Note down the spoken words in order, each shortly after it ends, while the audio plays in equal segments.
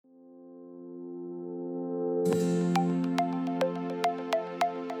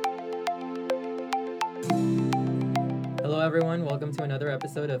everyone. Welcome to another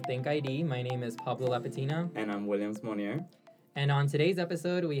episode of Think ID. My name is Pablo Lapatina. And I'm Williams Monier. And on today's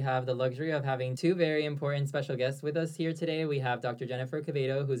episode, we have the luxury of having two very important special guests with us here today. We have Dr. Jennifer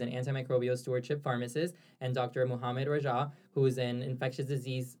Quevedo, who's an antimicrobial stewardship pharmacist, and Dr. Mohamed Raja, who's an infectious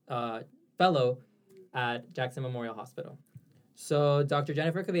disease fellow at Jackson Memorial Hospital. So Dr.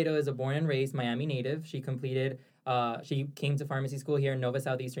 Jennifer Quevedo is a born and raised Miami native. She came to pharmacy school here in Nova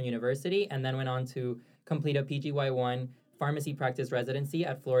Southeastern University and then went on to complete a PGY1 pharmacy practice residency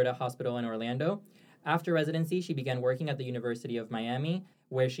at Florida Hospital in Orlando. After residency, she began working at the University of Miami,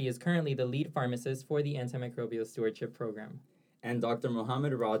 where she is currently the lead pharmacist for the antimicrobial stewardship program. And Dr.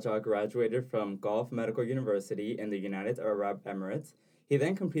 Mohamed Raja graduated from Gulf Medical University in the United Arab Emirates. He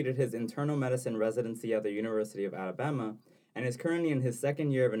then completed his internal medicine residency at the University of Alabama and is currently in his second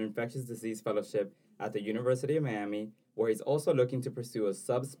year of an infectious disease fellowship at the University of Miami, where he's also looking to pursue a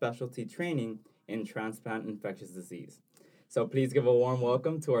subspecialty training in transplant infectious disease. So please give a warm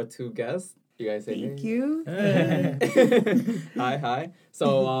welcome to our two guests. You guys say Thank you. Hi.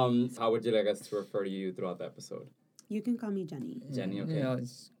 So, how would you like us to refer to you throughout the episode? You can call me Jenny. Jenny, okay. Yeah,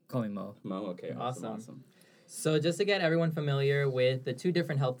 just call me Mo. Mo, okay. Awesome. So just to get everyone familiar with the two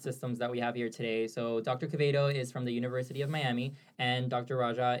different health systems that we have here today. So Dr. Quevedo is from the University of Miami and Dr.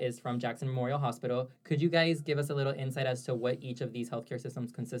 Raja is from Jackson Memorial Hospital. Could you guys give us a little insight as to what each of these healthcare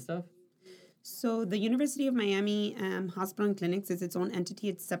systems consist of? So the University of Miami Hospital and Clinics is its own entity.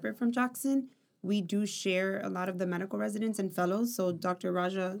 It's separate from Jackson. We do share a lot of the medical residents and fellows. So Dr.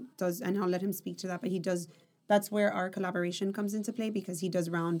 Raja does, and I'll let him speak to that, but he does, that's where our collaboration comes into play because he does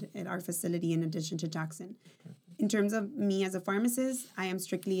round at our facility in addition to Jackson. In terms of me as a pharmacist, I am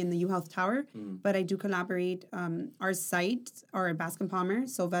strictly in the UHealth Tower, but I do collaborate. Our sites are at Bascom Palmer,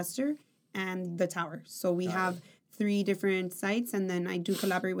 Sylvester, and the Tower. So we have 3 different sites, and then I do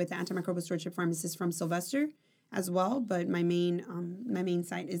collaborate with the antimicrobial stewardship pharmacist from Sylvester as well, but my main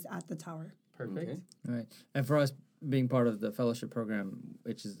site is at the Tower. Perfect. Okay. All right. And for us being part of the fellowship program,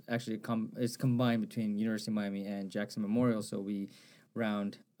 which is actually it's combined between University of Miami and Jackson Memorial, so we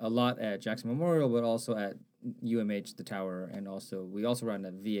round a lot at Jackson Memorial, but also at UMH, the Tower, and we also round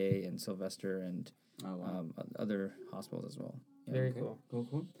at VA and Sylvester and other hospitals as well. Yeah. Very cool.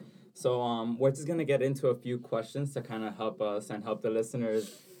 Cool. So we're just going to get into a few questions to kind of help us and help the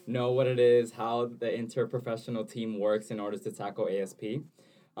listeners know what it is, how the interprofessional team works in order to tackle ASP.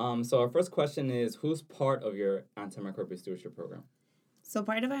 So our first question is, who's part of your antimicrobial stewardship program? So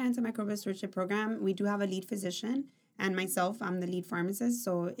part of our antimicrobial stewardship program, we do have a lead physician, and myself, I'm the lead pharmacist.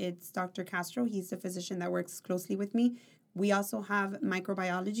 So it's Dr. Castro. He's the physician that works closely with me. We also have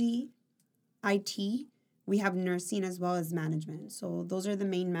microbiology, IT. We have nursing as well as management. So those are the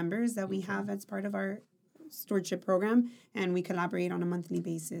main members that we have as part of our stewardship program, and we collaborate on a monthly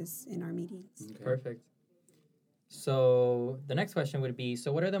basis in our meetings. Okay. Perfect. So the next question would be,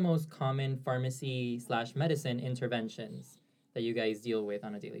 so what are the most common pharmacy/medicine interventions that you guys deal with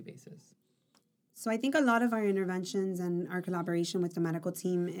on a daily basis? So I think a lot of our interventions and our collaboration with the medical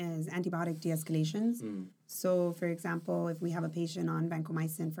team is antibiotic de-escalations. So for example, if we have a patient on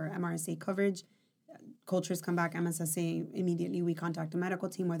vancomycin for MRSA coverage, cultures come back MSSA, immediately we contact the medical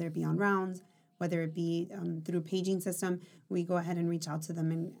team, whether it be on rounds, whether it be through paging system, we go ahead and reach out to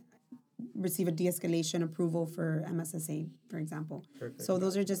them and receive a de-escalation approval for MSSA, for example. Perfect. So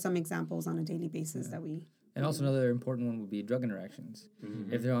those are just some examples on a daily basis that we... And also another important one would be drug interactions.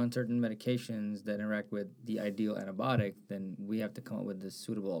 If they're on certain medications that interact with the ideal antibiotic, then we have to come up with a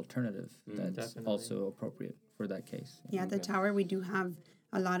suitable alternative that's Definitely. also appropriate for that case. Yeah, at the Tower, we do have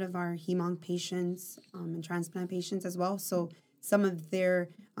a lot of our hem-onc patients and transplant patients as well. So some of their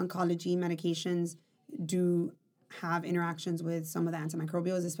oncology medications do have interactions with some of the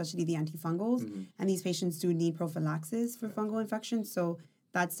antimicrobials, especially the antifungals. And these patients do need prophylaxis for fungal infections. So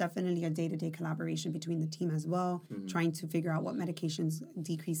that's definitely a day-to-day collaboration between the team as well, trying to figure out what medications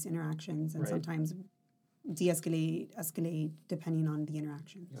decrease interactions and sometimes de-escalate, escalate, depending on the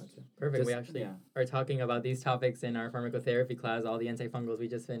interactions. Gotcha. Perfect. We actually are talking about these topics in our pharmacotherapy class, all the antifungals we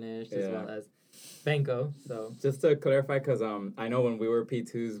just finished, as well as Benko. So just to clarify, because I know when we were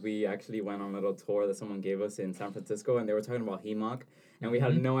P2s, we actually went on a little tour that someone gave us in San Francisco, and they were talking about HEMOC, and we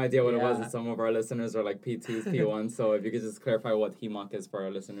had no idea what it was, and some of our listeners are like P2s, P1s, so if you could just clarify what HEMOC is for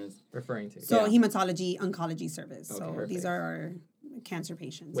our listeners. referring to. So hematology oncology service. Okay, So perfect. these are our cancer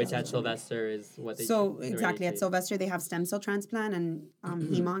patients. Which at Sylvester is what they So they exactly, really at Sylvester they have stem cell transplant and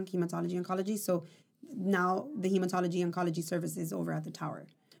hematology oncology. So now the hematology oncology service is over at the Tower.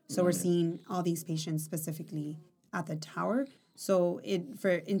 So we're seeing all these patients specifically at the Tower. So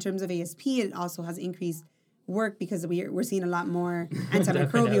in terms of ASP, it also has increased work because we're seeing a lot more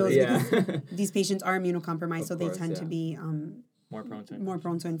antimicrobials Yeah. because these patients are immunocompromised, Of so course, they tend yeah. to be More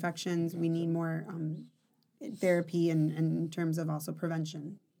prone to infections. We need more therapy and in terms of also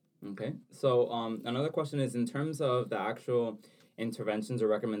prevention. Okay. So another question is in terms of the actual interventions or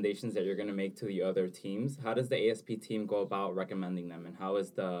recommendations that you're going to make to the other teams, how does the ASP team go about recommending them, and how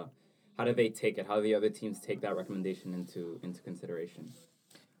do they take it? How do the other teams take that recommendation into consideration?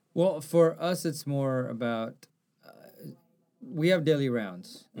 Well, for us, it's more about we have daily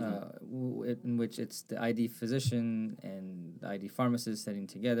rounds in which it's the ID physician and the ID pharmacist sitting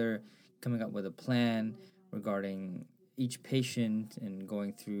together, coming up with a plan regarding each patient and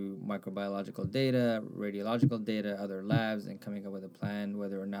going through microbiological data, radiological data, other labs, and coming up with a plan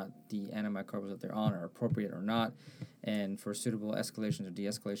whether or not the antimicrobials that they're on are appropriate or not, and for suitable escalations or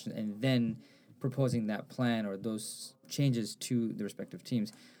de-escalations, and then proposing that plan or those changes to the respective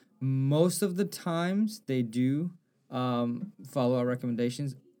teams. Most of the times they do follow our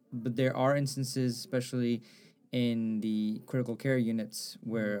recommendations, but there are instances, especially in the critical care units,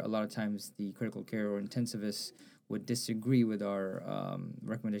 where a lot of times the critical care or intensivists would disagree with our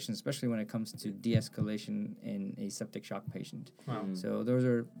recommendations, especially when it comes to de-escalation in a septic shock patient. Wow. So those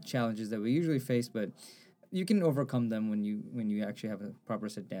are challenges that we usually face, but you can overcome them when you actually have a proper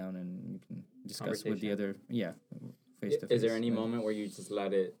sit down and you can discuss with the other face to face. Is there any moment where you just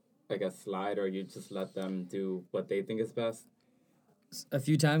let it, I guess, slide, or you just let them do what they think is best? A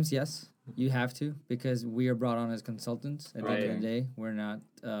few times, yes. You have to, because we are brought on as consultants at the end of Right. the day. We're not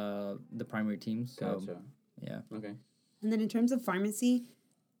the primary team. So, Gotcha. yeah. Okay. And then in terms of pharmacy,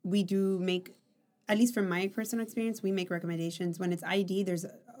 we do make, at least from my personal experience, we make recommendations. When it's ID, there's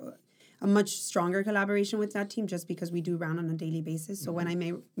a much stronger collaboration with that team just because we do round on a daily basis. So when I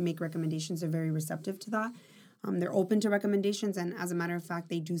make recommendations, they're very receptive to that. They're open to recommendations, and as a matter of fact,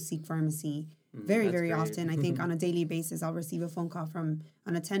 they do seek pharmacy very, That's very great. often. I think on a daily basis, I'll receive a phone call from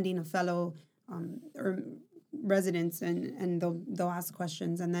an attending, a fellow, or residents, and they'll ask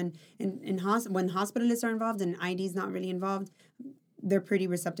questions. And then when hospitalists are involved and ID is not really involved, they're pretty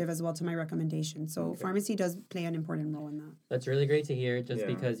receptive as well to my recommendations. So pharmacy does play an important role in that. That's really great to hear, just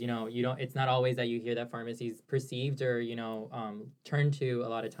Yeah. because, you don't, it's not always that you hear that pharmacy's perceived or, turned to a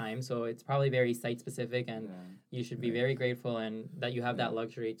lot of times. So it's probably very site specific, and you should be very grateful and that you have that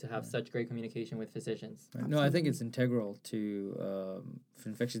luxury to have such great communication with physicians. Right. No, I think it's integral to for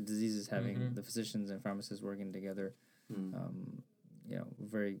infectious diseases having the physicians and pharmacists working together,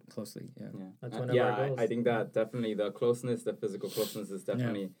 very closely. Yeah. That's one of our goals. I think that definitely the closeness, the physical closeness, is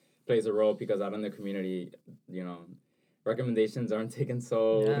definitely plays a role, because out in the community, recommendations aren't taken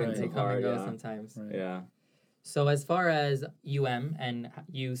so They into come heart. and go Yeah. sometimes. Right. Yeah. So as far as and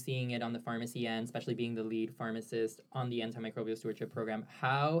you seeing it on the pharmacy end, especially being the lead pharmacist on the antimicrobial stewardship program,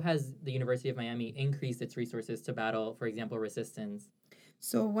 how has the University of Miami increased its resources to battle, for example, resistance?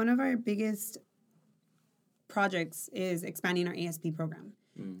 So one of our biggest projects is expanding our ASP program.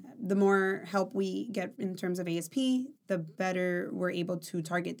 The more help we get in terms of ASP, the better we're able to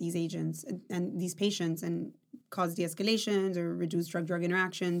target these agents and these patients and cause de-escalations or reduce drug-drug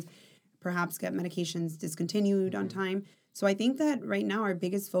interactions, perhaps get medications discontinued on time. So I think that right now our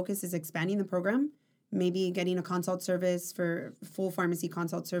biggest focus is expanding the program, maybe getting a consult service for full pharmacy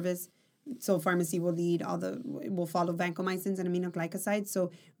consult service. So pharmacy will will follow vancomycins and aminoglycosides. So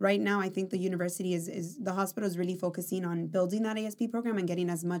right now, I think the university the hospital is really focusing on building that ASP program and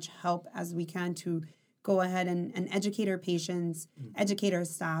getting as much help as we can to go ahead and educate our patients, educate our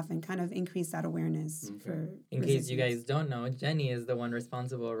staff, and kind of increase that awareness for In case you guys don't know, Jenny is the one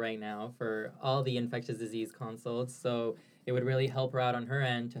responsible right now for all the infectious disease consults. So it would really help her out on her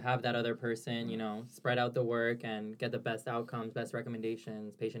end to have that other person, spread out the work and get the best outcomes, best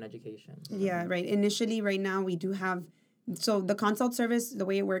recommendations, patient education. Yeah, right. Initially, right now, we do have... So the consult service, the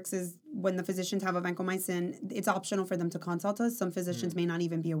way it works is when the physicians have a vancomycin, it's optional for them to consult us. Some physicians may not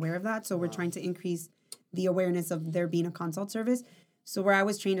even be aware of that. So we're trying to increase the awareness of there being a consult service. So where I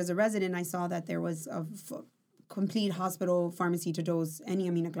was trained as a resident, I saw that there was a complete hospital pharmacy to dose any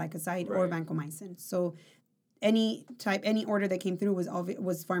aminoglycoside or vancomycin. So any order that came through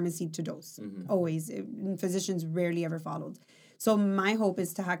was pharmacy to dose, always. Physicians rarely ever followed. So my hope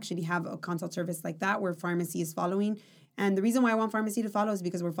is to actually have a consult service like that where pharmacy is following. And the reason why I want pharmacy to follow is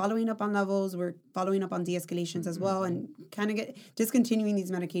because we're following up on levels, we're following up on de-escalations as well, and kind of discontinuing these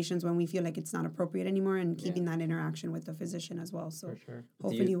medications when we feel like it's not appropriate anymore, and keeping that interaction with the physician as well. So For sure.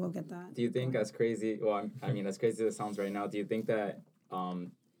 hopefully we'll get that. Do you think, as crazy, as crazy as it sounds right now, do you think that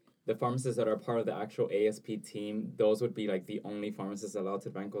the pharmacists that are part of the actual ASP team, those would be like the only pharmacists allowed to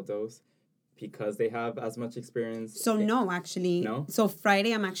vanco dose? because they have as much experience? So no, actually. No? So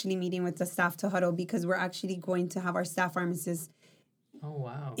Friday, I'm actually meeting with the staff to huddle because we're actually going to have our staff pharmacists. Oh,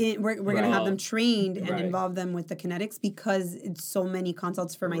 wow. We're going to have them trained and Right. involve them with the kinetics because it's so many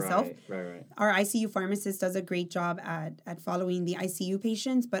consults for myself. Right. Our ICU pharmacist does a great job at following the ICU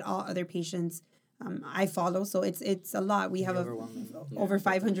patients, but all other patients I follow. So it's a lot. We have over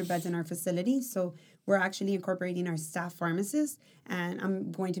 500 beds in our facility. So we're actually incorporating our staff pharmacists, and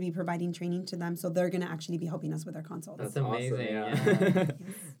I'm going to be providing training to them. So they're going to actually be helping us with our consults. That's Awesome, amazing. yeah.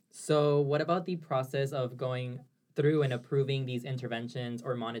 So, what about the process of going through and approving these interventions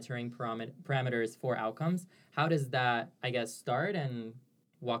or monitoring parameters for outcomes? How does that, I guess, start, and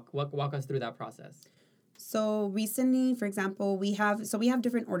walk us through that process? So recently, for example, we have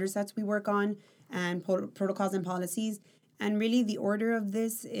different order sets we work on and protocols and policies. And really, the order of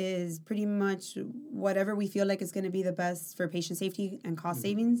this is pretty much whatever we feel like is going to be the best for patient safety and cost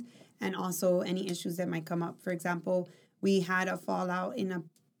savings, and also any issues that might come up. For example, we had a fallout in a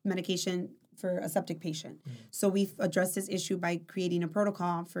medication for a septic patient. So we've addressed this issue by creating a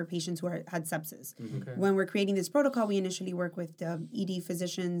protocol for patients who had sepsis. Okay. When we're creating this protocol, we initially work with the ED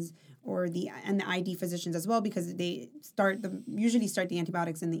physicians and the ID physicians as well, because they usually start the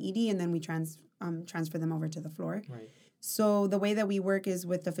antibiotics in the ED, and then we transfer them over to the floor. Right. So the way that we work is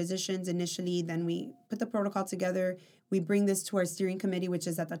with the physicians initially, then we put the protocol together, we bring this to our steering committee, which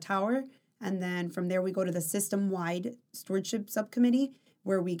is at the tower, and then from there we go to the system-wide stewardship subcommittee,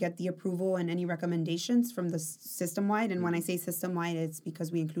 where we get the approval and any recommendations from the system-wide. And when I say system-wide, it's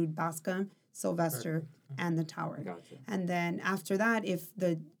because we include Bascom, Sylvester, and the tower. Gotcha. And then after that, if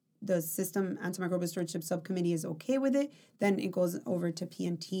the system antimicrobial stewardship subcommittee is okay with it, then it goes over to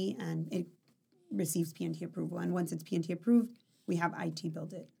PNT and it receives PNT approval. And once it's PNT approved, we have IT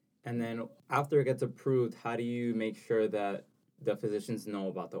build it. And then after it gets approved, how do you make sure that the physicians know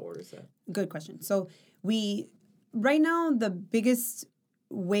about the order set? Good question. So right now, the biggest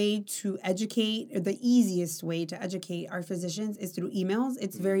way to educate, or the easiest way to educate our physicians is through emails.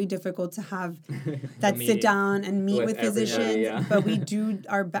 It's very difficult to have that sit down and meet with physicians, yeah. but we do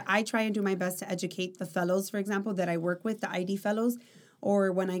I try and do my best to educate the fellows, for example, that I work with, the ID fellows,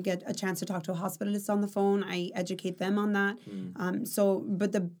 or when I get a chance to talk to a hospitalist on the phone, I educate them on that.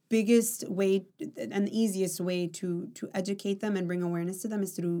 But the biggest way and the easiest way to educate them and bring awareness to them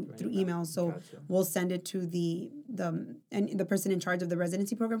is through email. So we'll send it to the person in charge of the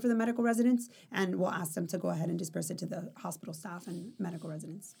residency program for the medical residents, and we'll ask them to go ahead and disperse it to the hospital staff and medical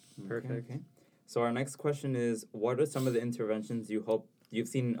residents. Perfect. Okay. So our next question is, what are some of the interventions you've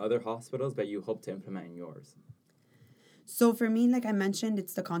seen in other hospitals that you hope to implement in yours? So for me, like I mentioned,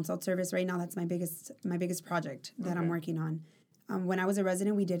 it's the consult service right now. That's my biggest project that I'm working on. When I was a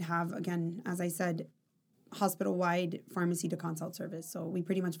resident, we did have, again, as I said, hospital-wide pharmacy to consult service. So we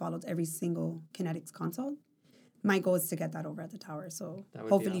pretty much followed every single kinetics consult. My goal is to get that over at the tower. So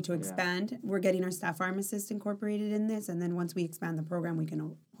hopefully to expand. We're getting our staff pharmacists incorporated in this. And then once we expand the program, we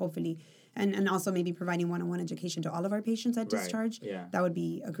can hopefully, and also maybe providing one-on-one education to all of our patients at discharge. Yeah. That would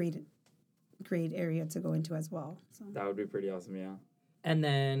be a great area to go into as well. So That would be pretty awesome, yeah. And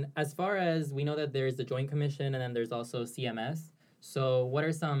then, as far as we know, that there's the Joint Commission, and then there's also CMS. So what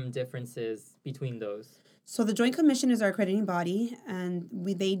are some differences between those? So the Joint Commission is our accrediting body, and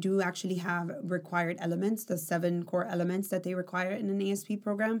they do actually have required elements, the 7 core elements that they require in an ASP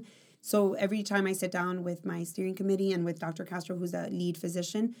program. So every time I sit down with my steering committee and with Dr. Castro, who's the lead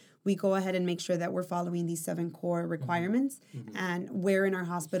physician, we go ahead and make sure that we're following these 7 core requirements, and where in our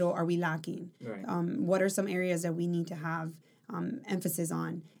hospital are we lacking? Right. What are some areas that we need to have emphasis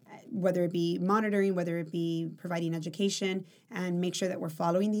on, whether it be monitoring, whether it be providing education, and make sure that we're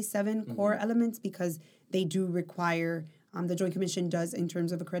following these 7 core elements, because they do require, the Joint Commission does, in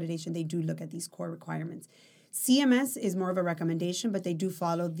terms of accreditation, they do look at these core requirements. CMS is more of a recommendation, but they do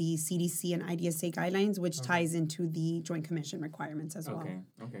follow the CDC and IDSA guidelines, which ties into the Joint Commission requirements as well.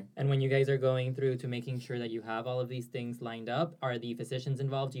 Okay. And when you guys are going through to making sure that you have all of these things lined up, are the physicians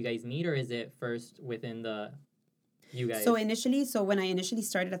involved? Do you guys meet, or is it first within you guys? So when I initially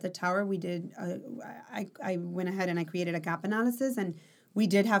started at the tower, we did, I went ahead and I created a gap analysis, and we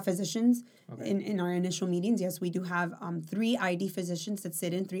did have physicians in our initial meetings. Yes, we do have 3 ID physicians that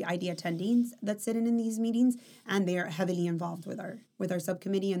sit in, 3 ID attendings that sit in these meetings, and they are heavily involved with our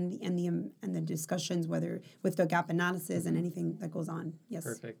subcommittee and the discussions, whether with the gap analysis and anything that goes on. Yes.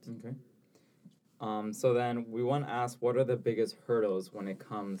 Perfect. Okay. So then we want to ask, what are the biggest hurdles when it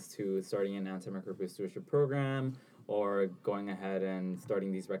comes to starting an antimicrobial stewardship program, or going ahead and starting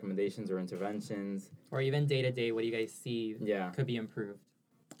these recommendations or interventions? Or even day-to-day, what do you guys see could be improved?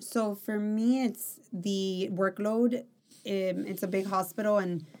 So for me, it's the workload. It's a big hospital,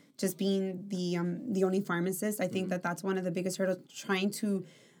 and just being the only pharmacist, I think that that's one of the biggest hurdles. Trying to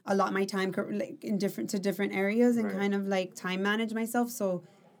allot my time like in different areas and Right. kind of like time manage myself. So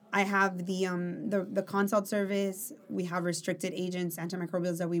I have the consult service. We have restricted agents,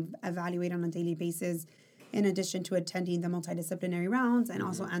 antimicrobials that we evaluate on a daily basis, in addition to attending the multidisciplinary rounds and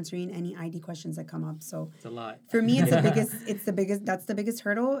also answering any ID questions that come up. So It's a lot. for me, that's the biggest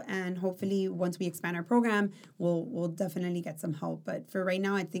hurdle. And hopefully once we expand our program, we'll definitely get some help. But for right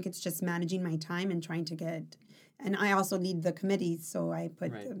now, I think it's just managing my time and trying to get, and I also lead the committees. So I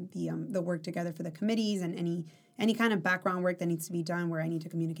put Right. the work together for the committees and any kind of background work that needs to be done where I need to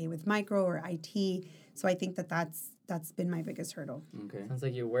communicate with micro or IT. So I think that's been my biggest hurdle. Okay. Sounds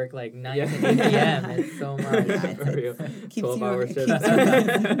like you work like 9 Yeah. to 8 p.m. It's so much. Yeah, For real. keeps 12-hour you- shifts.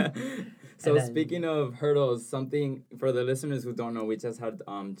 keeps So And then- speaking of hurdles, something for the listeners who don't know, we just had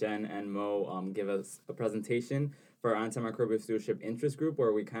Jen and Mo give us a presentation for our antimicrobial stewardship interest group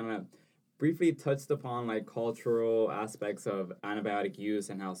where we kind of briefly touched upon like cultural aspects of antibiotic use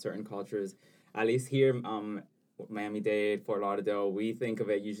and how certain cultures, at least here, Miami-Dade, Fort Lauderdale, we think of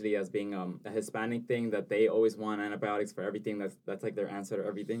it usually as being a Hispanic thing, that they always want antibiotics for everything. That's like their answer to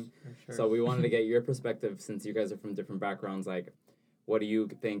everything. For sure. So we wanted to get your perspective, since you guys are from different backgrounds. Like, what do you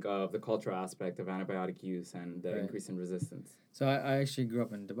think of the cultural aspect of antibiotic use and the Right. increase in resistance? So I actually grew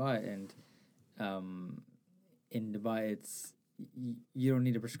up in Dubai, and in Dubai, it's you don't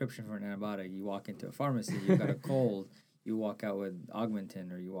need a prescription for an antibiotic. You walk into a pharmacy, you've got a cold, you walk out with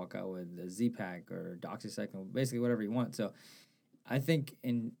Augmentin, or you walk out with a Z-Pack or doxycycline, basically whatever you want. So I think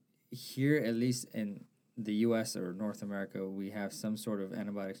in here, at least in the U.S. or North America, we have some sort of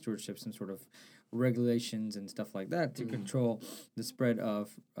antibiotic stewardship, some sort of regulations and stuff like that to control the spread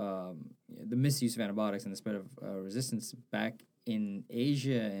of the misuse of antibiotics and the spread of resistance. Back in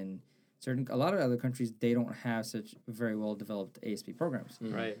Asia and a lot of other countries, they don't have such very well developed ASP programs.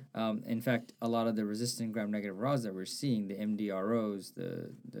 Right. In fact, a lot of the resistant gram-negative raws that we're seeing, the MDROs,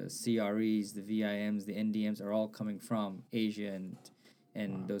 the CREs, the VIMs, the NDMs, are all coming from Asia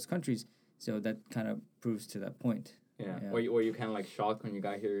and those countries. So that kind of proves to that point. Yeah. Yeah. Or you kind of like shocked when you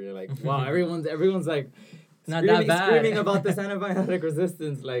got here. You're like, wow, everyone's like Not that bad. screaming about this antibiotic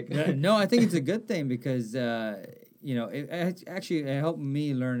resistance. Like, No, I think it's a good thing because it helped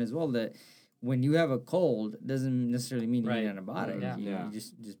me learn as well that when you have a cold, doesn't necessarily mean you Right. need an antibiotic. Yeah. You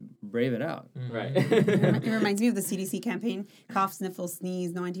just brave it out. right. It reminds me of the CDC campaign: cough, sniffle,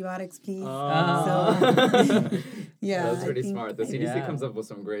 sneeze, no antibiotics, please. Yeah, That's I pretty think smart. The CDC Yeah. comes up with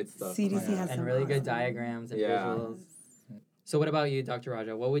some great stuff. CDC has And some really good awesome- diagrams and Yeah. visuals. So what about you, Dr.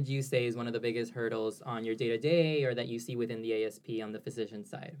 Raja? What would you say is one of the biggest hurdles on your day-to-day or that you see within the ASP on the physician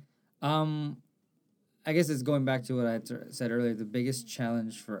side? I guess it's going back to what I had said earlier. The biggest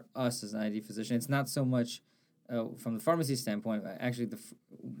challenge for us as an ID physician, it's not so much from the pharmacy standpoint. Actually,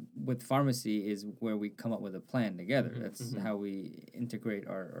 with pharmacy is where we come up with a plan together. That's how we integrate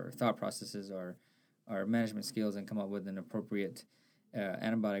our thought processes, our management skills, and come up with an appropriate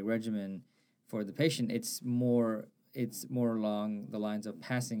antibiotic regimen for the patient. It's more along the lines of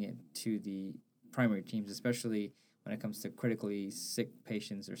passing it to the primary teams, especially when it comes to critically sick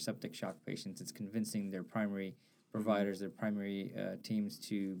patients or septic shock patients. It's convincing their primary providers, their primary teams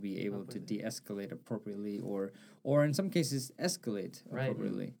to be able to de-escalate appropriately or in some cases escalate Right.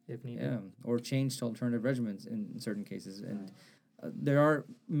 appropriately. If needed. Yeah, or change to alternative regimens in certain cases. And there are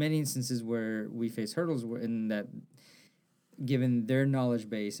many instances where we face hurdles in that, given their knowledge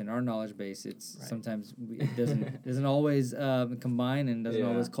base and our knowledge base, it's Right. sometimes it doesn't always combine and doesn't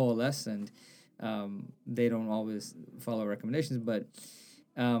always coalesce, and they don't always follow recommendations. But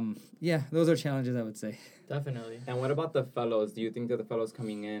those are challenges, I would say. Definitely. And what about the fellows? Do you think that the fellows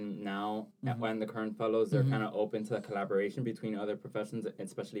coming in now, when the current fellows, they're kind of open to the collaboration between other professions,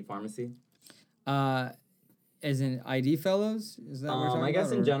 especially pharmacy? As in ID fellows, is that what we're talking I guess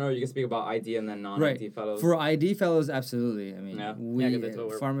about, in or? general, you can speak about ID and then non-ID fellows. For ID fellows, absolutely. I mean, Yeah. we 'cause that's what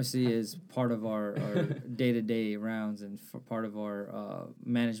we're- pharmacy is part of our day-to-day rounds and part of our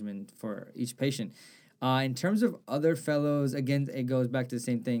management for each patient. In terms of other fellows, again, it goes back to the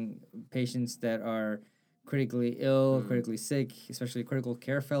same thing. Patients that are critically ill, critically sick, especially critical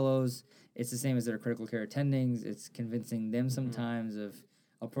care fellows, it's the same as their critical care attendings. It's convincing them sometimes of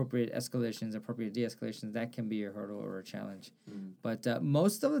appropriate escalations, appropriate de-escalations. That can be a hurdle or a challenge. But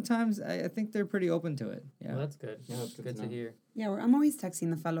most of the times, I think they're pretty open to it. Yeah. Well, that's good. Yeah, that's good Good to to know. hear. Yeah, I'm always texting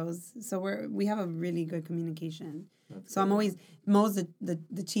the fellows, so we have a really good communication. That's So I'm good. always, Mo's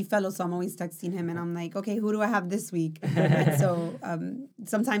the chief fellow, so I'm always texting him, and I'm like, okay, who do I have this week? And so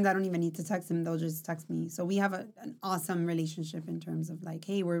sometimes I don't even need to text him; they'll just text me. So we have an awesome relationship in terms of like,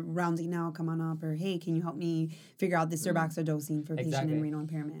 hey, we're rounding now, come on up, or hey, can you help me figure out this surbaxodosing for patient Exactly. and renal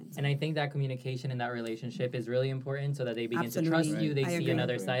impairment? And I think that communication in that relationship is really important so that they begin to Absolutely. trust you. They I see agree.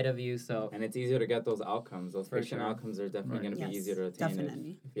 another Exactly. side of you. So And it's easier to get those outcomes. Those For patient sure. outcomes are definitely Right. going to be Yes, easier to attain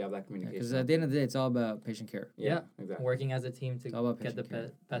definitely. if you have that communication. Because at the end of the day, it's all about patient care. yeah, exactly. working as a team to It's all about get the patient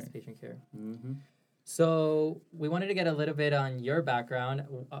care. best Right. patient care. Mm-hmm. So we wanted to get a little bit on your background.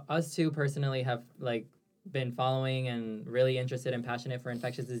 Us two personally have like been following and really interested and passionate for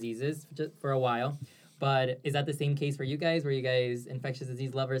infectious diseases just for a while. But is that the same case for you guys? Were you guys infectious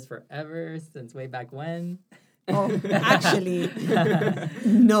disease lovers forever since way back when? Oh, actually,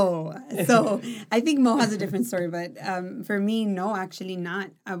 no. So I think Mo has a different story, but for me, no, actually not.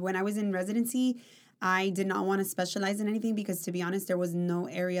 When I was in residency, I did not want to specialize in anything because, to be honest, there was no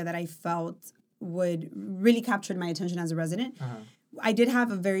area that I felt would really captured my attention as a resident. Uh-huh. I did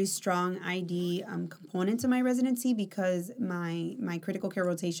have a very strong ID component to my residency because my critical care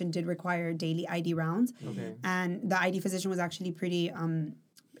rotation did require daily ID rounds. Okay. And the ID physician was actually pretty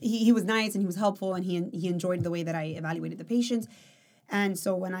he was nice and he was helpful and he enjoyed the way that I evaluated the patients. And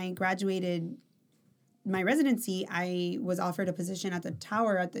so when I graduated my residency, I was offered a position at the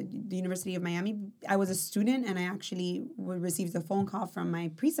tower at the University of Miami. I was a student and I actually received a phone call from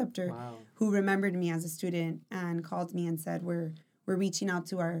my preceptor Wow. who remembered me as a student and called me and said, we're reaching out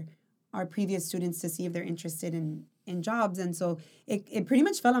to our previous students to see if they're interested in jobs. And so it pretty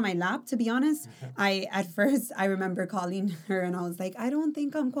much fell on my lap, to be honest. At first I remember calling her and I was like, I don't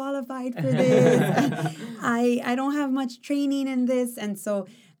think I'm qualified for this. I don't have much training in this. And so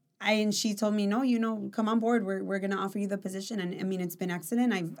and she told me, no, come on board. We're gonna offer you the position. And I mean, it's been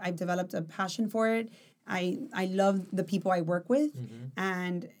excellent. I've developed a passion for it. I love the people I work with,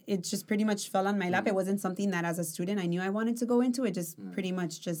 and it just pretty much fell on my lap. It wasn't something that as a student I knew I wanted to go into. It just pretty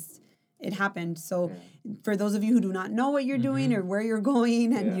much it happened. So for those of you who do not know what you're doing or where you're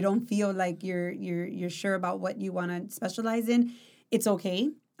going, and you don't feel like you're sure about what you want to specialize in, it's okay.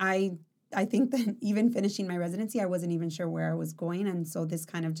 I think that even finishing my residency, I wasn't even sure where I was going. And so this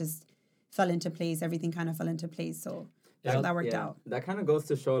kind of just fell into place. Everything kind of fell into place. So that worked out. That kind of goes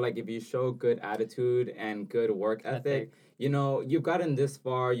to show, like, if you show good attitude and good work ethic, you know, you've gotten this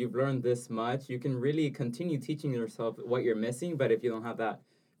far, you've learned this much, you can really continue teaching yourself what you're missing. But if you don't have that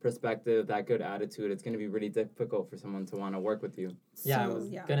perspective, that good attitude, it's going to be really difficult for someone to want to work with you. Yeah, I was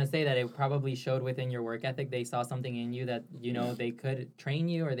gonna say that it probably showed within your work ethic. They saw something in you that, you know, they could train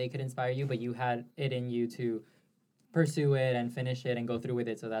you or they could inspire you, but you had it in you to pursue it and finish it and go through with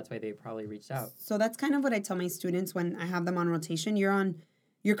it. So that's why they probably reached out. So that's kind of what I tell my students when I have them on rotation.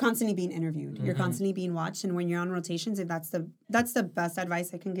 You're constantly being interviewed. You're constantly being watched. And when you're on rotations, if that's the best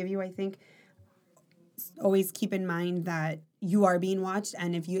advice I can give you, I think. Always keep in mind that you are being watched.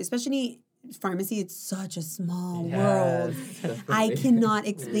 And if you, especially pharmacy, it's such a small world. I cannot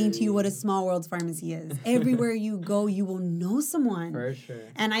explain to you what a small world pharmacy is. Everywhere you go, you will know someone. For sure.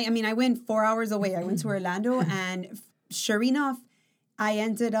 And I mean, I went 4 hours away. I went to Orlando, and sure enough, I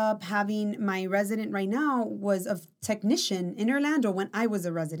ended up having my resident right now was a technician in Orlando when I was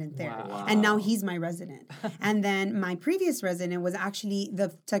a resident there. Wow. And now he's my resident. And then my previous resident was actually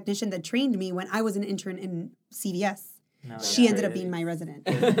the technician that trained me when I was an intern in CVS. No, She ended up being my resident.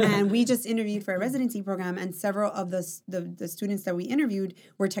 And we just interviewed for a residency program, and several of the students that we interviewed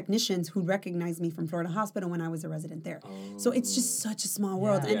were technicians who recognized me from Florida Hospital when I was a resident there. So it's just such a small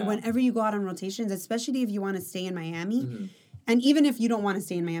world. Yeah. And whenever you go out on rotations, especially if you want to stay in Miami, and even if you don't want to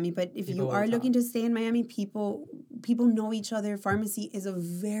stay in Miami, but if People you are will looking talk. to stay in Miami, people know each other. Pharmacy is a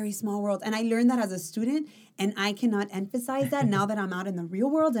very small world. And I learned that as a student, and I cannot emphasize that now that I'm out in the real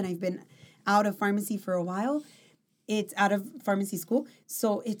world and I've been out of pharmacy for a while. It's out of pharmacy school.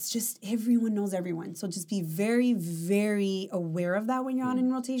 So it's just everyone knows everyone. So just be very, very aware of that when you're out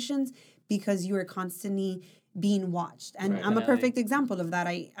in rotations, because you are constantly being watched. And Right. I'm a Definitely. perfect example of that.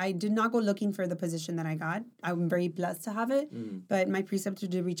 I did not go looking for the position that I got. I'm very blessed to have it. But my preceptor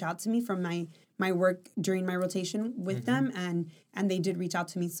did reach out to me from my work during my rotation with them, and they did reach out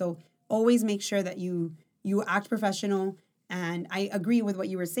to me. So always make sure that you act professional. And I agree with what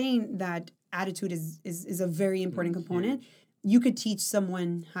you were saying, that attitude is a very important component. You could teach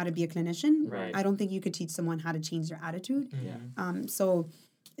someone how to be a clinician. Right. I don't think you could teach someone how to change their attitude. Yeah. So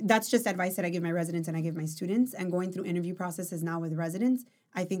that's just advice that I give my residents and I give my students. And going through interview processes now with residents,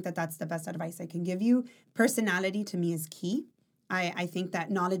 I think that that's the best advice I can give you. Personality to me is key. I think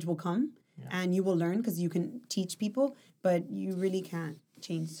that knowledge will come and you will learn because you can teach people, but you really can't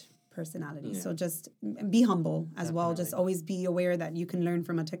change personality. Yeah. So just be humble as well. Just Definitely. always be aware that you can learn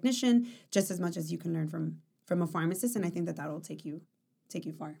from a technician just as much as you can learn from a pharmacist. And I think that will take you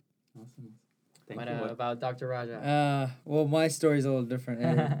far. Awesome. Thank But you. What- about Dr. Raja. Well, my story is a little different.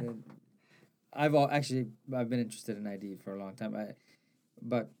 I've been interested in ID for a long time.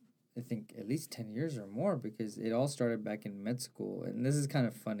 But I think at least 10 years or more, because it all started back in med school. And this is kind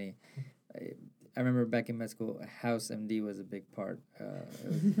of funny. I remember back in med school, House MD was a big part.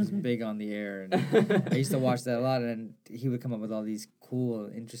 It was big on the air. And I used to watch that a lot. And he would come up with all these cool,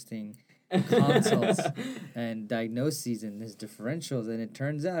 interesting consults and diagnoses and his differentials. And it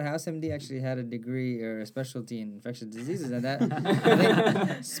turns out House MD actually had a degree or a specialty in infectious diseases. And that, I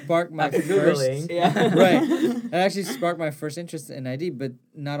think, sparked my After first... Googling. Yeah. Right. It actually sparked my first interest in ID. But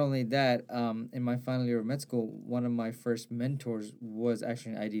not only that, in my final year of med school, one of my first mentors was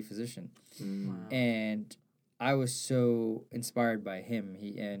actually an ID physician. Mm. And I was so inspired by him,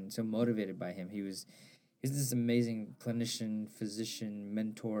 and so motivated by him. He's this amazing clinician, physician,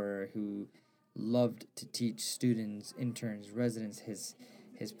 mentor who loved to teach students, interns, residents his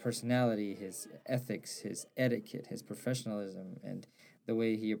personality, his ethics, his etiquette, his professionalism, and the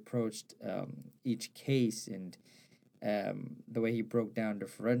way he approached each case, and the way he broke down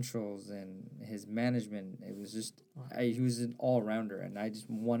differentials and his management. It was just, he was an all-rounder, and I just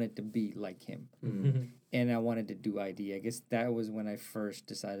wanted to be like him. Mm. And I wanted to do ID. I guess that was when I first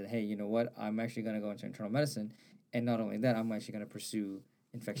decided, hey, you know what? I'm actually going to go into internal medicine. And not only that, I'm actually going to pursue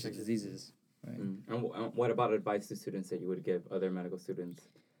infectious diseases. Right? Mm. And what about advice to students that you would give other medical students?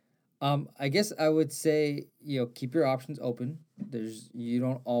 I guess I would say, keep your options open. You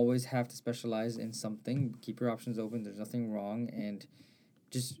don't always have to specialize in something. Keep your options open. There's nothing wrong. And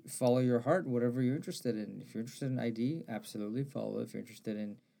just follow your heart, whatever you're interested in. If you're interested in ID, absolutely follow. If you're interested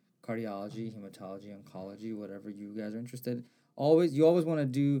in cardiology, hematology, oncology, whatever you guys are interested, you always want to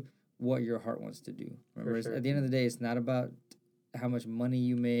do what your heart wants to do. Remember, sure. at the end of the day, it's not about how much money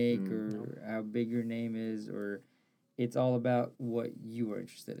you make or Nope. how big your name is, or it's all about what you are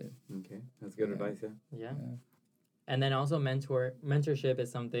interested in. Okay, that's good Yeah. advice. Yeah. Yeah. Yeah. And then also mentorship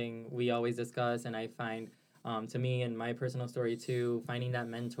is something we always discuss, and I find to me and my personal story too, finding that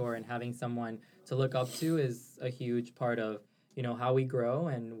mentor and having someone to look up to is a huge part of how we grow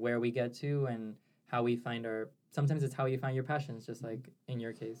and where we get to, and how we find sometimes it's how you find your passions, just like in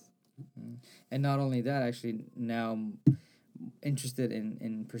your case. And not only that, actually now I'm interested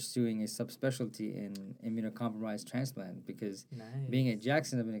in pursuing a subspecialty in immunocompromised transplant, because Nice. being at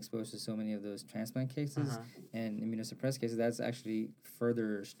Jackson, I've been exposed to so many of those transplant cases Uh-huh. and immunosuppressed cases. That's actually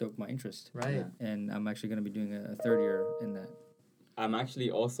further stoked my interest. Right. Yeah. And I'm actually going to be doing a third year in that. I'm actually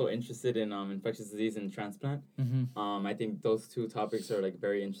also interested in infectious disease and transplant. Mm-hmm. I think those two topics are like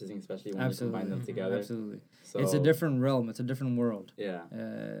very interesting, especially when you combine them Mhm. together. Absolutely. So It's a different realm. It's a different world. Yeah.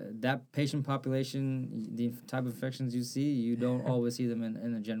 That patient population, the type of infections you see, you don't always see them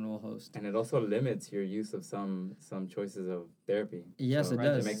in a general host. And it also limits your use of some choices of therapy. Yes, So it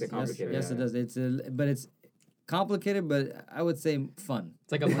does. It makes it complicated. Yes, yeah. it does. But it's complicated, but I would say fun.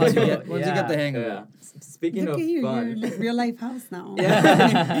 It's like a Once puzzle. you get the hang of Yeah. it. Speaking Look of at you, fun. you're like real life house now.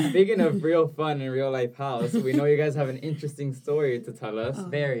 Yeah. Speaking of real fun and real life house, we know you guys have an interesting story to tell us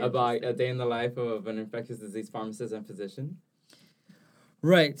Very about interesting. a day in the life of an infectious disease pharmacist and physician.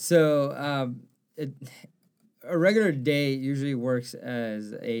 Right. So a regular day usually works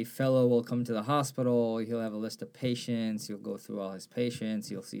as a fellow will come to the hospital. He'll have a list of patients. He'll go through all his patients.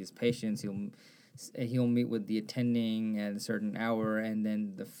 He'll see his patients. He'll meet with the attending at a certain hour, and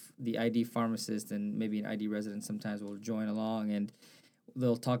then the ID pharmacist and maybe an ID resident sometimes will join along, and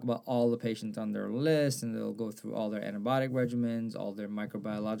they'll talk about all the patients on their list, and they'll go through all their antibiotic regimens, all their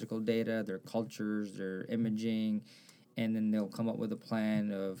microbiological data, their cultures, their imaging, and then they'll come up with a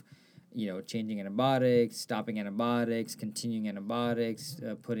plan of changing antibiotics, stopping antibiotics, continuing antibiotics,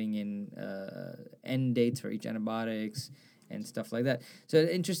 putting in end dates for each antibiotics, and stuff like that. So an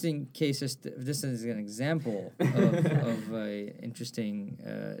interesting case, just this is an example of a interesting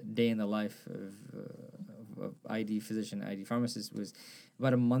day in the life of ID physician, ID pharmacist. Was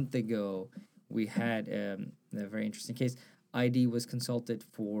about a month ago, we had a very interesting case. ID was consulted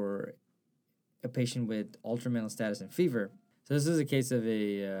for a patient with ultramental status and fever. So this is a case of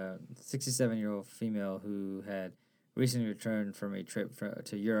a 67-year-old female who had recently returned from a trip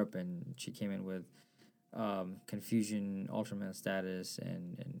to Europe, and she came in with confusion, ultramental status,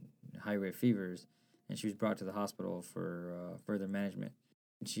 and high-grade fevers, and she was brought to the hospital for further management.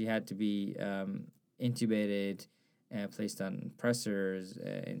 She had to be intubated and placed on pressors,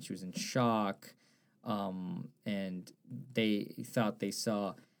 and she was in shock, and they thought they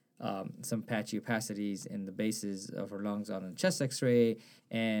saw some patchy opacities in the bases of her lungs on a chest X-ray.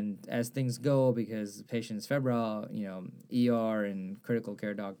 And as things go, because the patient's febrile, ER and critical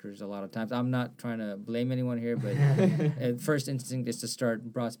care doctors a lot of times. I'm not trying to blame anyone here, but first instinct is to start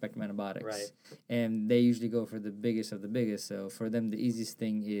broad spectrum antibiotics. Right. And they usually go for the biggest of the biggest. So for them, the easiest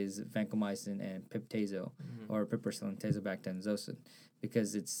thing is vancomycin and piptazo or piperacillin tazobactam-zosyn,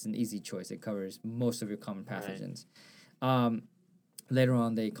 because it's an easy choice. It covers most of your common pathogens. Later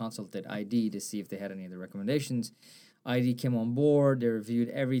on, they consulted ID to see if they had any of the recommendations. ID came on board. They reviewed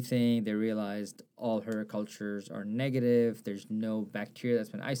everything. They realized all her cultures are negative. There's no bacteria that's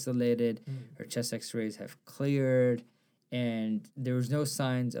been isolated. Her chest X-rays have cleared, and there was no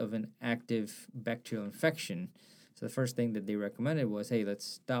signs of an active bacterial infection. So the first thing that they recommended was, hey, let's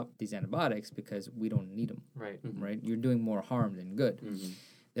stop these antibiotics because we don't need them. Right. Right? You're doing more harm than good.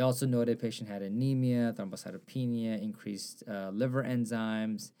 They also noted patient had anemia, thrombocytopenia, increased liver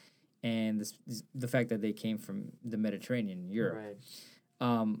enzymes, and the fact that they came from the Mediterranean, Europe.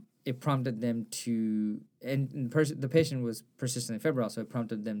 Right. It prompted them to, the patient was persistently febrile, so it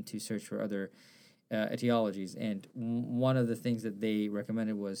prompted them to search for other etiologies. And one of the things that they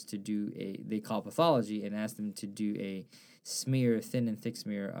recommended was to do they call pathology, and asked them to do a smear, thin and thick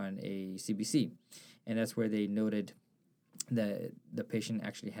smear on a CBC. And that's where they noted that the patient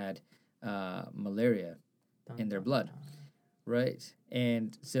actually had malaria in their blood, right?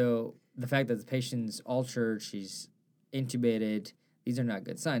 And so the fact that the patient's altered, she's intubated, these are not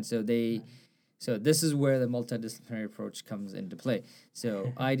good signs. So this is where the multidisciplinary approach comes into play.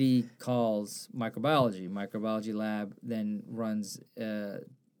 So ID calls microbiology lab then runs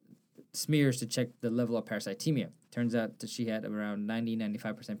smears to check the level of parasitemia. Turns out that she had around 95%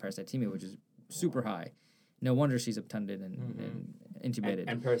 parasitemia, which is super high. No wonder she's obtunded and intubated.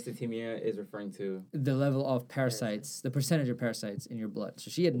 And parasitemia is referring to? The level of parasites, the percentage of parasites in your blood.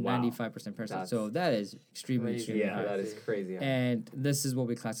 So she had 95% parasites. So that is extremely high. That is crazy. And this is what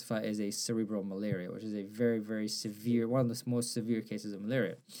we classify as a cerebral malaria, which is a very, very severe, one of the most severe cases of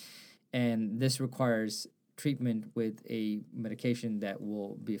malaria. And this requires treatment with a medication that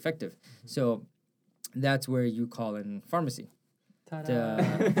will be effective. So that's where you call in pharmacy.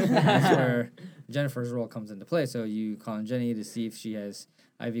 That's where Jennifer's role comes into play. So you call in Jenny to see if she has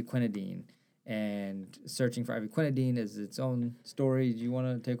IV quinidine. And searching for IV quinidine is its own story. Do you want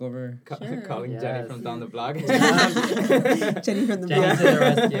to take over? Sure. Calling Jenny from down the block. Jenny from the Jenny to the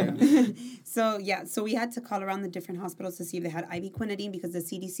rescue. So we had to call around the different hospitals to see if they had IV quinidine, because the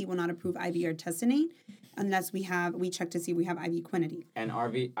CDC will not approve IV artesunate unless we check to see if we have IV quinidine. And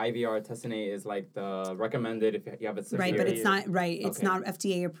IV artesunate is like the recommended if you have a severe... Right, but it's not, it's not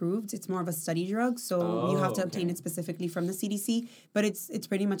FDA approved. It's more of a study drug, so you have to obtain it specifically from the CDC, but it's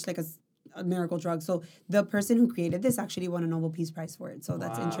pretty much like a miracle drug. So the person who created this actually won a Nobel Peace Prize for it. So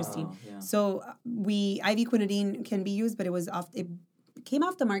that's interesting. Yeah. So IV quinidine can be used, but it came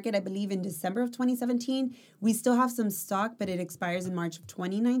off the market, I believe, in December of 2017. We still have some stock, but it expires in March of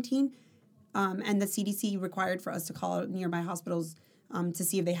 2019. And the CDC required for us to call nearby hospitals to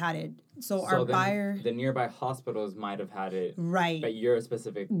see if they had it. So our buyer... The nearby hospitals might have had it. Right. But your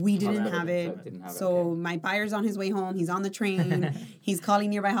specific... We didn't have it. So my buyer's on his way home. He's on the train. He's calling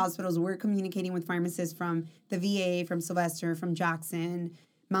nearby hospitals. We're communicating with pharmacists from the VA, from Sylvester, from Jackson,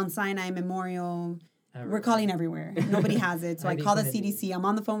 Mount Sinai Memorial. Everywhere. We're calling everywhere. Nobody has it. So I call the CDC. I'm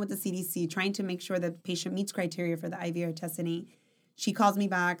on the phone with the CDC trying to make sure the patient meets criteria for the IV artesunate. She calls me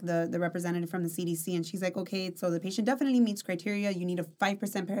back, the representative from the CDC, and she's like, okay, so the patient definitely meets criteria. You need a 5%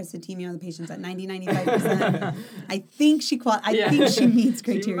 parasitemia. The patient's at 95%. I think she meets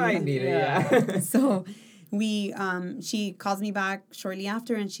criteria. She might need it, yeah. So she calls me back shortly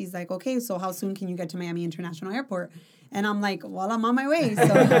after, and she's like, okay, so how soon can you get to Miami International Airport? And I'm like, well, I'm on my way.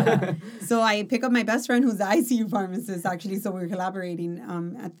 So I pick up my best friend who's the ICU pharmacist, actually. So we're collaborating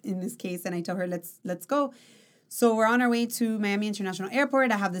in this case, and I tell her, let's go. So we're on our way to Miami International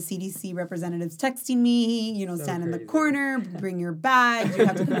Airport. I have the CDC representatives texting me, stand in the corner, bring your badge. You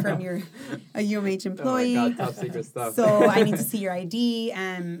have to confirm you're a UMH employee. Oh my God, top secret stuff. So I need to see your ID.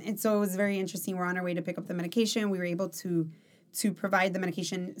 And so it was very interesting. We're on our way to pick up the medication. We were able to provide the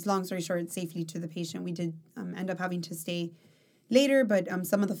medication, long story short, safely to the patient. We did end up having to stay later, but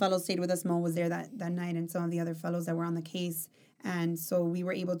some of the fellows stayed with us. Mo was there that night, and some of the other fellows that were on the case. And so we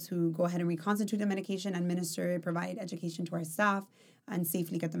were able to go ahead and reconstitute the medication, administer it, provide education to our staff, and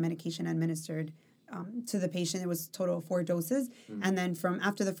safely get the medication administered to the patient. It was a total of 4 doses. Mm-hmm. And then from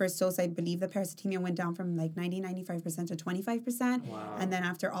after the first dose, I believe the parasitemia went down from like 95% to 25%. Wow. And then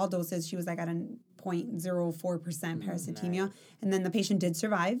after all doses, she was like at a 0.04% parasitemia. Nice. And then the patient did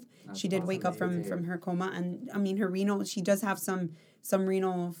survive. That's she did awesome. wake up from her coma. And I mean, her renal, she does have some some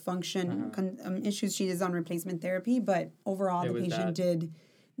renal function issues. She is on replacement therapy, but overall the patient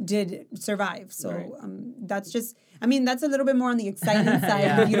did survive. So that's just, I mean, that's a little bit more on the exciting side.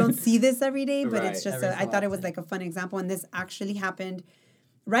 Yeah. You don't see this every day, but Right. it's just, Every I so thought it was often. like a fun example. And this actually happened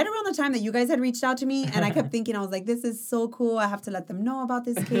right around the time that you guys had reached out to me. And I kept thinking, I was like, this is so cool. I have to let them know about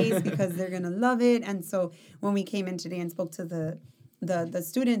this case because they're going to love it. And so when we came in today and spoke to the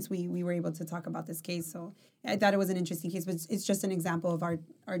students, we were able to talk about this case. So I thought it was an interesting case, but it's just an example of our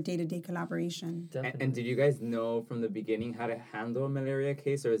day-to-day collaboration. Definitely. And did you guys know from the beginning how to handle a malaria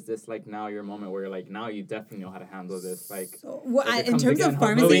case, or is this like now your moment where you're like, now you definitely know how to handle this? Like, So, well, if it in comes terms again, of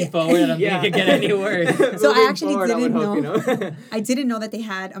hopefully- pharmacy, Moving forward, I don't Yeah. think it can get any worse. So I Moving actually forward, I would didn't hope, know. I didn't know that they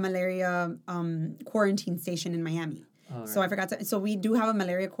had a malaria quarantine station in Miami. All So I right. forgot to. So we do have a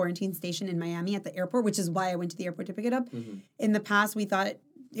malaria quarantine station in Miami at the airport, which is why I went to the airport to pick it up. In the past, we thought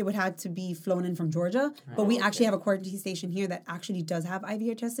it would have to be flown in from Georgia, but we actually have a quarantine station here that actually does have IV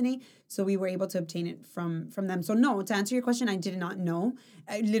artesunate. So we were able to obtain it from them. So no, to answer your question, I did not know.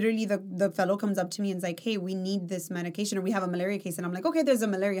 Literally, the fellow comes up to me and is like, "Hey, we need this medication, or we have a malaria case." And I'm like, "Okay, there's a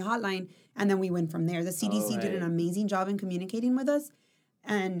malaria hotline," and then we went from there. The CDC did an right. amazing job in communicating with us.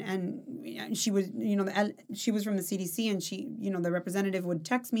 And she was, she was from the CDC, and she, the representative would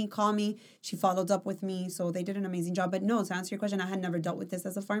text me, call me. She followed up with me, so they did an amazing job. But no, to answer your question, I had never dealt with this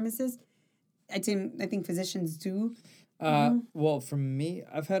as a pharmacist. I think physicians do. Well, for me,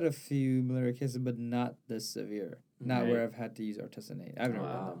 I've had a few malaria cases, but not this severe. Not where Right. I've had to use artesunate. I've never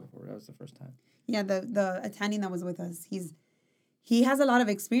done Wow. that before. That was the first time. Yeah, the attending that was with us, he has a lot of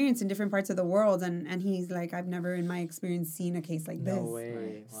experience in different parts of the world, and he's like, I've never in my experience seen a case like this. No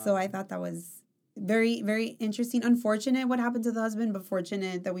way. So Wow. I thought that was very, very interesting. Unfortunate what happened to the husband, but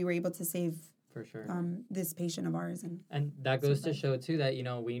fortunate that we were able to save For sure. this patient of ours. And that goes to show too that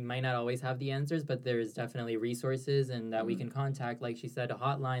we might not always have the answers, but there's definitely resources and that we can contact. Like she said, a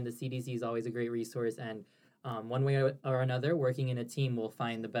hotline. The CDC is always a great resource, and one way or another, working in a team will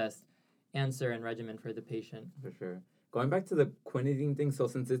find the best answer and regimen for the patient. For sure. Going back to the quinidine thing, so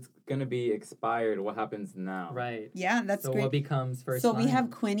since it's gonna be expired, what happens now? Right. Yeah, that's So great. what becomes first? So we line? have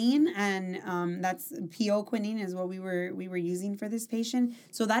quinine, and that's PO quinine is what we were using for this patient.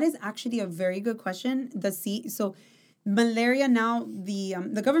 So that is actually a very good question. So malaria now,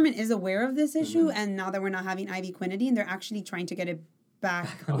 the government is aware of this issue, and now that we're not having IV quinidine, they're actually trying to get it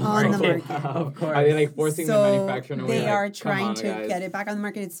back on the Okay. market. Of course. Are they like forcing the So manufacturer? in a way, they like, are "Come trying on, to guys." get it back on the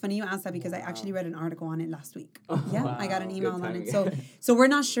market. It's funny you asked that because I actually read an article on it last week. Yeah, I got an Wow. email Good on it. timing. So we're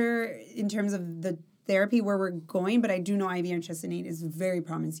not sure in terms of the therapy where we're going, but I do know IV artesunate is a very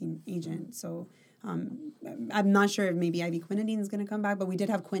promising agent. So I'm not sure if maybe IV quinidine is going to come back, but we did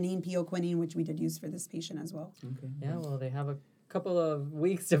have quinine, PO quinine, which we did use for this patient as well. Okay. Yeah, well, they have a couple of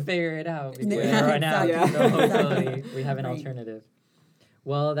weeks to figure it out before Yeah, they run out. exactly. So hopefully Exactly. we have an Right. alternative.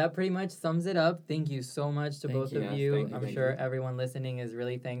 Well, that pretty much sums it up. Thank you so much to Thank both you. of Yes, you. thank you, I'm thank sure you. everyone listening is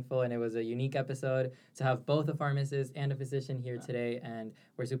really thankful, and it was a unique episode to have both a pharmacist and a physician here today, and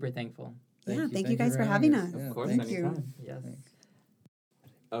we're super thankful. Thank you guys for having us. Of course, Thank you. anytime. Yes. Thanks.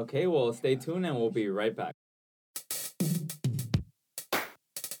 Okay, well, stay tuned and we'll be right back.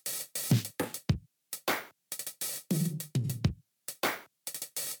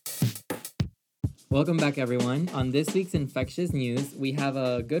 Welcome back, everyone. On this week's infectious news, we have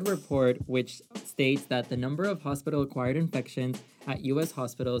a good report which states that the number of hospital-acquired infections at U.S.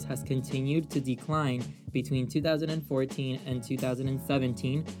 hospitals has continued to decline between 2014 and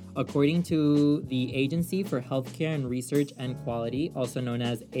 2017, according to the Agency for Healthcare and Research and Quality, also known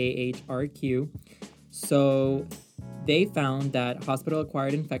as AHRQ. So they found that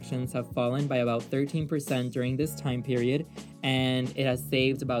hospital-acquired infections have fallen by about 13% during this time period, and it has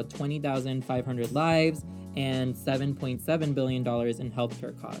saved about 20,500 lives and $7.7 billion in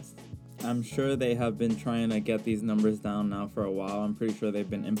healthcare costs. I'm sure they have been trying to get these numbers down now for a while. I'm pretty sure they've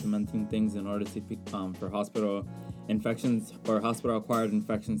been implementing things in order to for hospital infections or hospital-acquired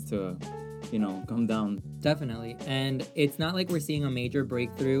infections to, come down. Definitely. And it's not like we're seeing a major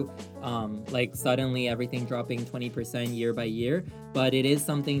breakthrough, like suddenly everything dropping 20% year by year, but it is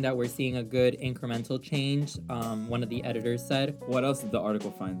something that we're seeing a good incremental change, one of the editors said. What else did the article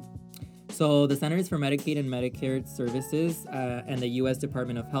find? So the Centers for Medicaid and Medicare Services and the U.S.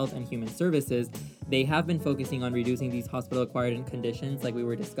 Department of Health and Human Services, they have been focusing on reducing these hospital-acquired conditions like we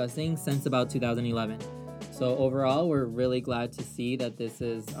were discussing since about 2011. So overall, we're really glad to see that this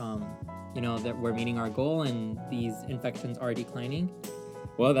is, that we're meeting our goal and these infections are declining.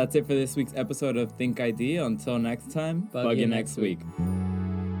 Well, that's it for this week's episode of Think ID. Until next time, bug you next week.